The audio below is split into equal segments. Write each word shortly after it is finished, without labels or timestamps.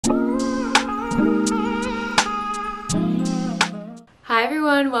Hi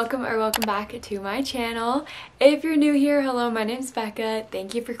everyone, welcome back to my channel. If you're new here, hello, my name's Becca.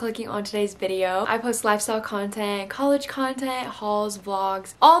 Thank you for clicking on today's video. I post lifestyle content, college content, hauls,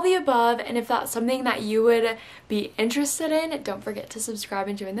 vlogs, all the above, and if that's something that you would be interested in, don't forget to subscribe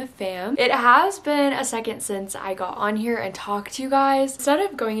and join the fam. It has been a second since I got on here and talked to you guys. Instead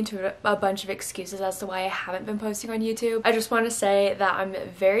of going into a bunch of excuses as to why I haven't been posting on YouTube, I just want to say that I'm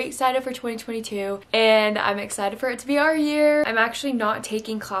very excited for 2022 and I'm excited for it to be our year. I'm actually not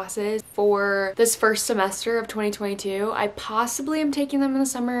taking classes for this first semester of 2022. I possibly am taking them in the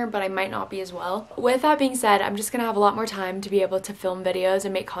summer, but I might not be as well. With that being said, I'm just gonna have a lot more time to be able to film videos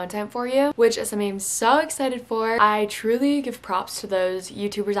and make content for you, which is something I'm so excited for. I truly give props to those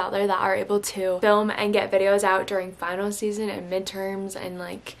YouTubers out there that are able to film and get videos out during final season and midterms and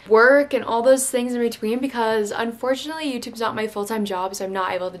like work and all those things in between, because unfortunately YouTube's not my full-time job, so I'm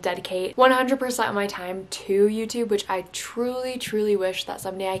not able to dedicate 100% of my time to YouTube, which I truly wish that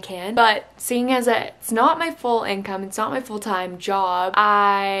someday I can. But seeing as it's not my full income, it's not my full-time job,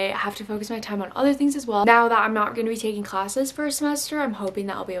 I have to focus my time on other things as well. Now that I'm not going to be taking classes for a semester, I'm hoping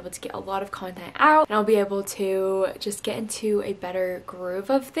that I'll be able to get a lot of content out and I'll be able to just get into a better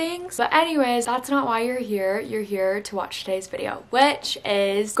groove of things. But anyways, that's not why you're here. You're here to watch today's video, which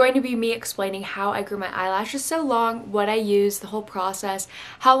is going to be me explaining how I grew my eyelashes so long, what I used, the whole process,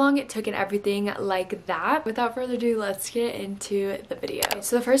 how long it took, and everything like that. Without further ado, let's get into the video.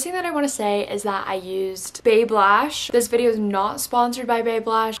 So the first thing that I want to say is that I used Babelash. This video is not sponsored by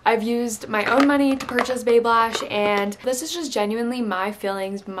Babelash. I've used my own money to purchase Babelash, and this is just genuinely my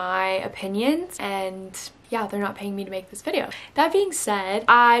feelings, my opinions, and yeah, they're not paying me to make this video. That being said,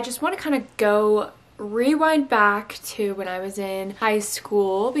 I just want to kind of rewind back to when I was in high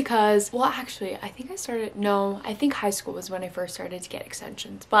school, because, well, actually I think high school was when I first started to get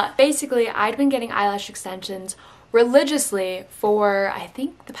extensions. But basically I'd been getting eyelash extensions religiously for I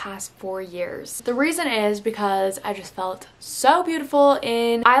think the past 4 years. The reason is because I just felt so beautiful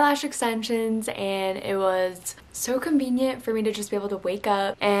in eyelash extensions, and it was so convenient for me to just be able to wake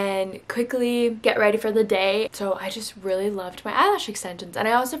up and quickly get ready for the day. So I just really loved my eyelash extensions, and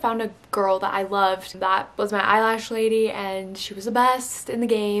I also found a girl that I loved that was my eyelash lady, and she was the best in the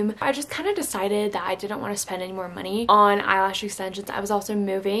game. I just kind of decided that I didn't want to spend any more money on eyelash extensions. I was also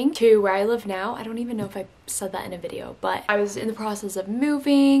moving to where I live now. I don't even know if I said that in a video, but I was in the process of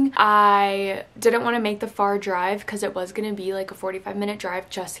moving. I didn't want to make the far drive because it was going to be like a 45-minute drive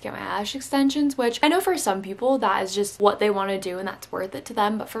just to get my eyelash extensions, which I know for some people that is just what they want to do and that's worth it to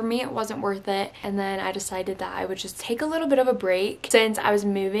them, but for me it wasn't worth it. And then I decided that I would just take a little bit of a break since I was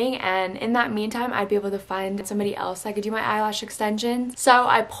moving, and in that meantime I'd be able to find somebody else that could do my eyelash extensions. So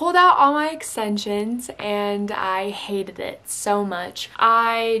I pulled out all my extensions and I hated it so much.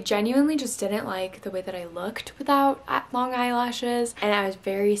 I genuinely just didn't like the way that I looked without long eyelashes, and I was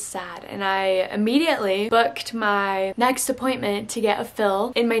very sad, and I immediately booked my next appointment to get a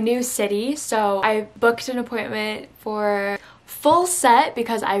fill in my new city. So I booked an appointment for full set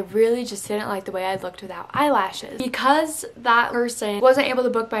because I really just didn't like the way I looked without eyelashes. Because that person wasn't able to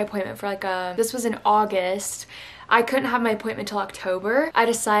book my appointment for this was in August, I couldn't have my appointment till October. I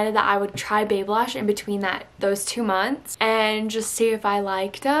decided that I would try Babelash in between those 2 months and just see if I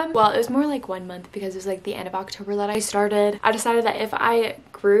liked them. Well, it was more like 1 month because it was like the end of October that I started. I decided that if I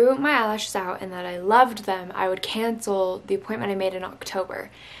grew my eyelashes out and that I loved them, I would cancel the appointment I made in October.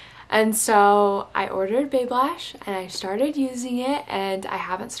 And so I ordered Babelash and I started using it, and I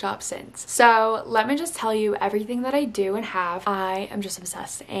haven't stopped since. So let me just tell you, everything that I do and have, I am just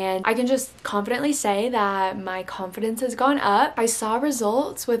obsessed, and I can just confidently say that my confidence has gone up. I saw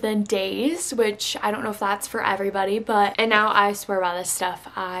results within days, which I don't know if that's for everybody, and now I swear by this stuff.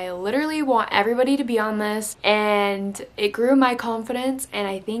 I literally want everybody to be on this, and it grew my confidence, and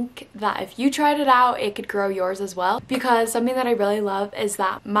I think that if you tried it out, it could grow yours as well, because something that I really love is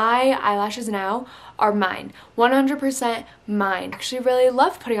that my eyelashes now are mine, 100% mine. I actually really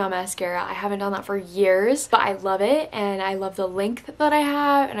love putting on mascara. I haven't done that for years, but I love it, and I love the length that I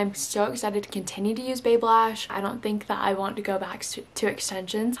have, and I'm so excited to continue to use Babelash. I don't think that I want to go back to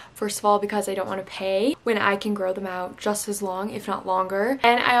extensions, first of all because I don't want to pay when I can grow them out just as long, if not longer.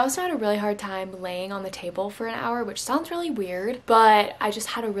 And I also had a really hard time laying on the table for an hour, which sounds really weird, but I just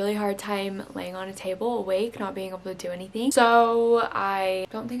had a really hard time laying on a table awake, not being able to do anything. So I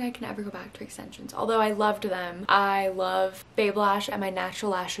don't think I I can ever go back to extensions, although I loved them. I love Babelash and my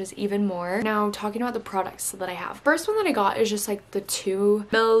natural lashes even more. Now talking about the products that I have. First one that I got is just like the 2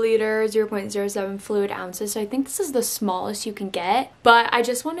 milliliter 0.07 fluid ounces. So I think this is the smallest you can get, but I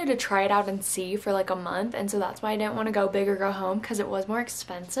just wanted to try it out and see for like a month, and so that's why I didn't want to go big or go home, because it was more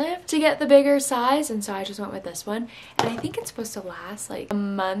expensive to get the bigger size, and so I just went with this one. And I think it's supposed to last like a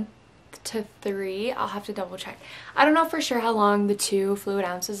month to 3. I'll have to double check. I don't know for sure how long the 2 fluid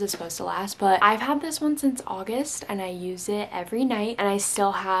ounces is supposed to last, but I've had this one since August and I use it every night and I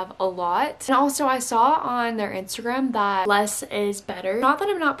still have a lot. And also I saw on their Instagram that less is better. Not that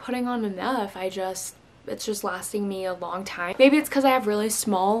I'm not putting on enough, it's just lasting me a long time. Maybe it's because I have really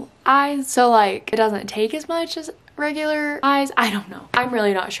small eyes, so like it doesn't take as much as regular eyes. I don't know. I'm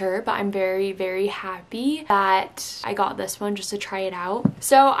really not sure, but I'm very, very happy that I got this one just to try it out.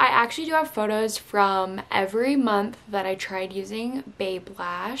 So I actually do have photos from every month that I tried using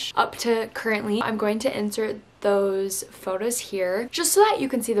Babelash up to currently. I'm going to insert those photos here just so that you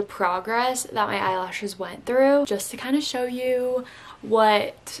can see the progress that my eyelashes went through, just to kind of show you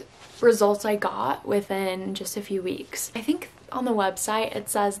what results I got within just a few weeks. I think on the website it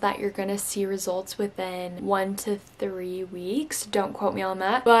says that you're gonna see results within 1 to 3 weeks. Don't quote me on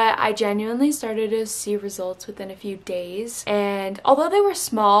that, but I genuinely started to see results within a few days, and although they were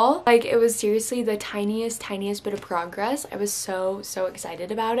small, like it was seriously the tiniest bit of progress. I was so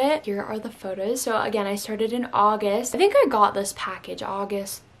excited about it. Here are the photos. So again, I started in August. I think I got this package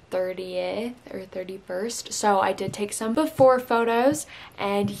August 30th or 31st, so I did take some before photos,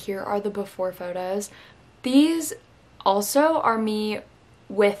 and here are the before photos. These also are me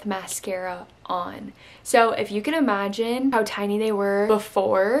with mascara on. So if you can imagine how tiny they were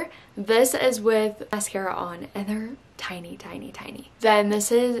before, this is with mascara on, and they're tiny. Then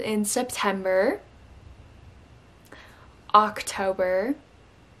this is in September, October,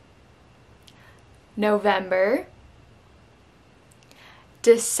 November,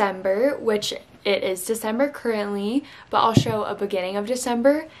 December, which it is December currently, but I'll show a beginning of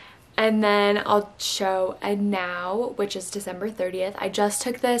December, and then I'll show a now, which is December 30th. I just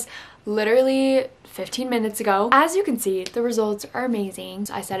took this literally 15 minutes ago. As you can see, the results are amazing.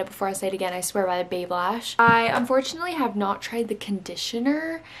 I said it before, I'll say it again, I swear by the Babelash. I unfortunately have not tried the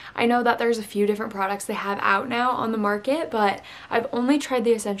conditioner. I know that there's a few different products they have out now on the market, but I've only tried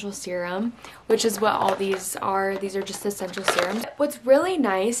the essential serum, which is what all these are. These are just essential serums. What's really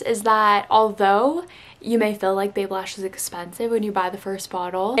nice is that although you may feel like Babelash is expensive when you buy the first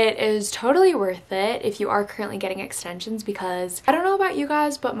bottle, it is totally worth it if you are currently getting extensions, because I don't know about you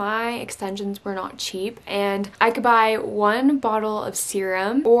guys, but my extensions were not cheap, and I could buy 1 bottle of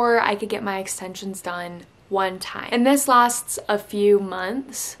serum or I could get my extensions done one time, and this lasts a few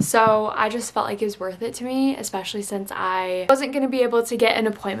months. So I just felt like it was worth it to me, especially since I wasn't going to be able to get an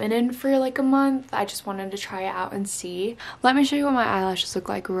appointment in for like a month. I just wanted to try it out and see. Let me show you what my eyelashes look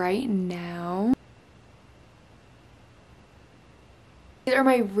like right now. These are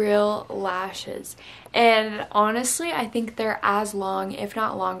my real lashes, and honestly I think they're as long, if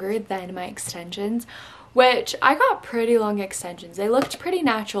not longer, than my extensions, which I got pretty long extensions. They looked pretty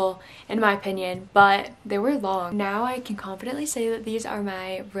natural in my opinion, but they were long. Now I can confidently say that these are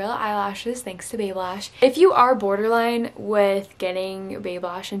my real eyelashes thanks to Babelash. If you are borderline with getting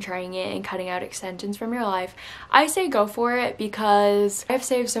Babelash and trying it and cutting out extensions from your life, I say go for it, because I've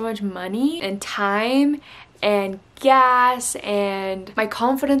saved so much money and time and gas, and my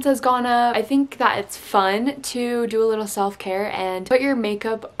confidence has gone up. I think that it's fun to do a little self-care and put your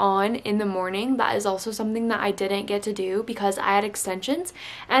makeup on in the morning. That is also something that I didn't get to do because I had extensions,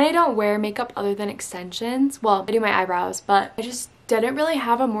 and I don't wear makeup other than extensions. Well, I do my eyebrows, but I just didn't really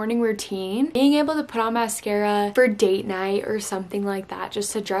have a morning routine. Being able to put on mascara for date night or something like that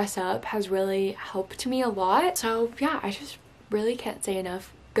just to dress up has really helped me a lot. So yeah, I just really can't say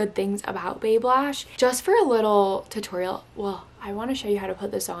enough good things about Babelash. Just for a little tutorial, well, I want to show you how to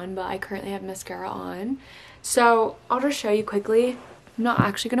put this on, but I currently have mascara on, so I'll just show you quickly. I'm not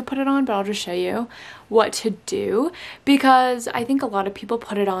actually going to put it on, but I'll just show you what to do, because I think a lot of people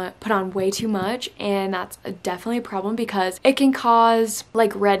put on way too much, and that's definitely a problem because it can cause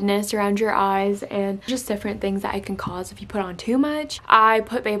like redness around your eyes and just different things that it can cause if you put on too much. I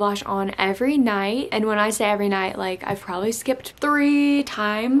put Babelash on every night, and when I say every night, like I've probably skipped 3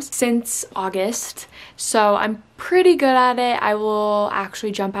 times since August, so I'm pretty good at it. I will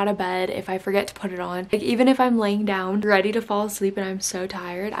actually jump out of bed if I forget to put it on. Like even if I'm laying down ready to fall asleep and I'm so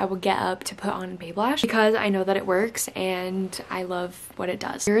tired, I will get up to put on Babelash because I know that it works and I love what it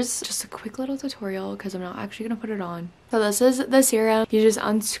does. Here's just a quick little tutorial because I'm not actually gonna put it on. So this is the serum. You just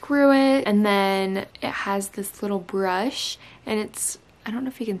unscrew it, and then it has this little brush, and it's I don't know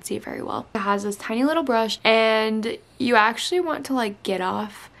if you can see it very well. It has this tiny little brush, and you actually want to like get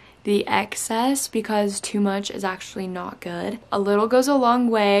off the excess because too much is actually not good. A little goes a long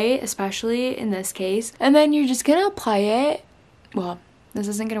way, especially in this case. And then you're just gonna apply it. Well, this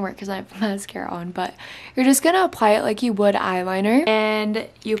isn't gonna work because I have mascara on, but you're just gonna apply it like you would eyeliner, and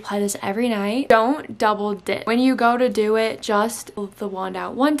you apply this every night. Don't double dip. When you go to do it, just pull the wand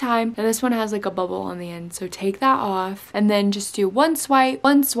out one time, and this one has like a bubble on the end, so take that off and then just do one swipe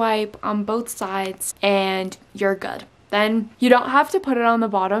on both sides, and you're good. Then you don't have to put it on the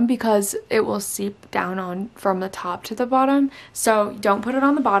bottom because it will seep down on from the top to the bottom. So don't put it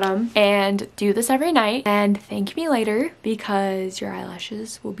on the bottom, and do this every night and thank me later because your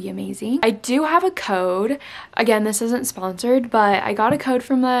eyelashes will be amazing. I do have a code. Again, this isn't sponsored, but I got a code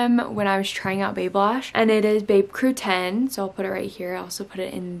from them when I was trying out Babelash, and it is Babe Crew 10. So I'll put it right here. I also put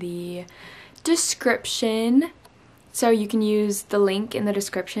it in the description. So you can use the link in the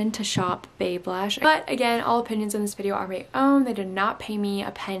description to shop Babelash. But again, all opinions in this video are my own. They did not pay me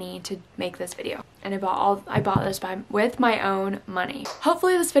a penny to make this video. And I bought this with my own money.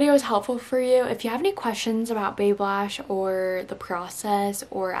 Hopefully this video is helpful for you. If you have any questions about Babelash or the process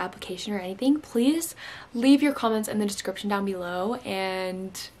or application or anything, please leave your comments in the description down below.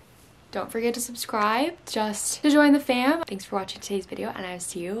 And don't forget to subscribe just to join the fam. Thanks for watching today's video, and I'll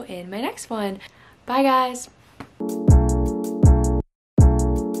see you in my next one. Bye guys.